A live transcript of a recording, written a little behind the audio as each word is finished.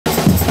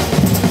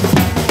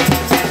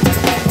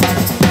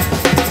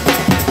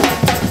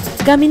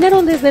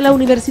caminaron desde la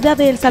Universidad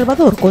de El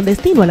Salvador con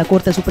destino a la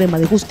Corte Suprema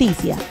de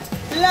Justicia.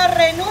 La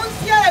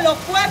renuncia de los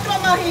 4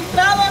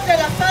 magistrados de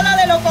la Sala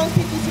de lo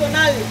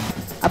Constitucional.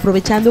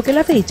 Aprovechando que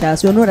la fecha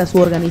hace honor a su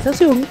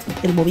organización,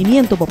 el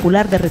Movimiento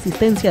Popular de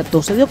Resistencia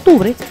 12 de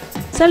Octubre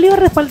salió a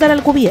respaldar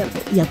al gobierno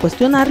y a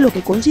cuestionar lo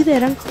que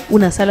consideran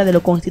una Sala de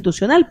lo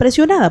Constitucional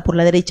presionada por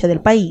la derecha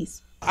del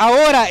país.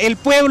 Ahora el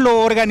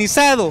pueblo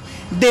organizado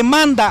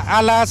demanda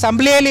a la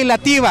Asamblea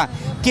Legislativa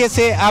que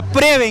se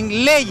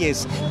aprueben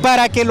leyes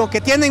para que los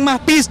que tienen más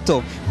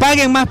pisto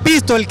paguen más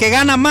pisto, el que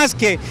gana más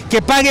que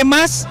pague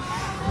más.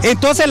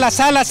 Entonces la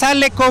sala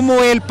sale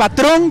como el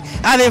patrón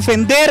a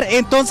defender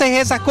entonces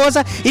esas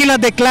cosas y las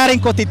declara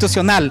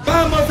inconstitucional.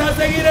 Vamos a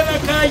seguir en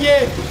la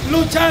calle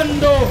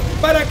luchando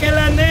para que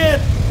la ANED,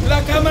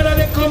 la Cámara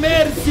de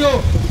Comercio,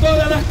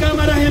 todas las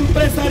cámaras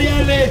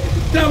empresariales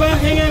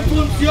trabajen en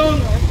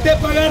función de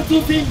pagar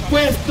sus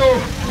impuestos.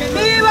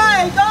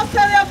 ¡Viva el 12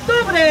 de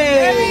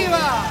octubre!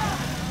 ¡Viva!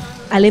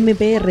 Al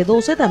MPR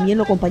 12 también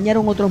lo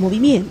acompañaron otros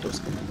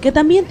movimientos, que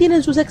también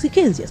tienen sus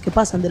exigencias que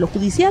pasan de lo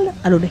judicial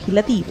a lo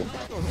legislativo.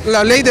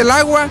 La ley del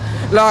agua,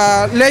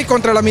 la ley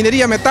contra la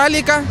minería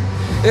metálica,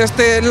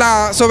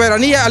 la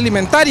soberanía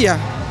alimentaria.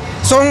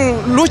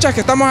 Son luchas que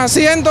estamos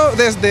haciendo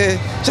desde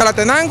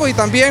Chalatenango y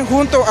también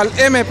junto al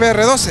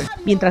MPR 12.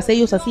 Mientras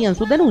ellos hacían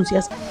sus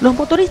denuncias, los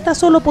motoristas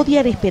solo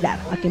podían esperar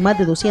a que más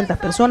de 200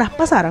 personas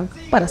pasaran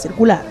para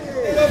circular.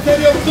 El 12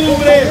 de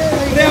octubre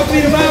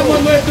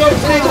reafirmamos nuestro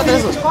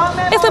objetivo.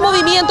 Este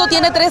movimiento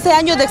tiene 13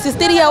 años de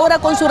existir y ahora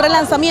con su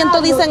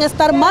relanzamiento dicen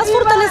estar más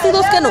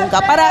fortalecidos que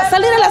nunca para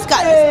salir a las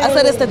calles,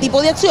 hacer este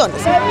tipo de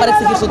acciones, para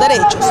exigir sus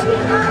derechos.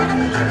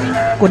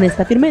 Con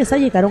esta firmeza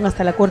llegaron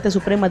hasta la Corte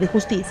Suprema de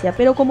Justicia,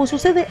 pero como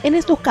sucede en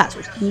estos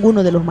casos,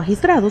 ninguno de los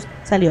magistrados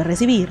salió a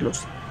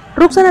recibirlos.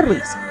 Roxana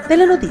Ruiz,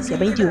 Telenoticia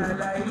 21.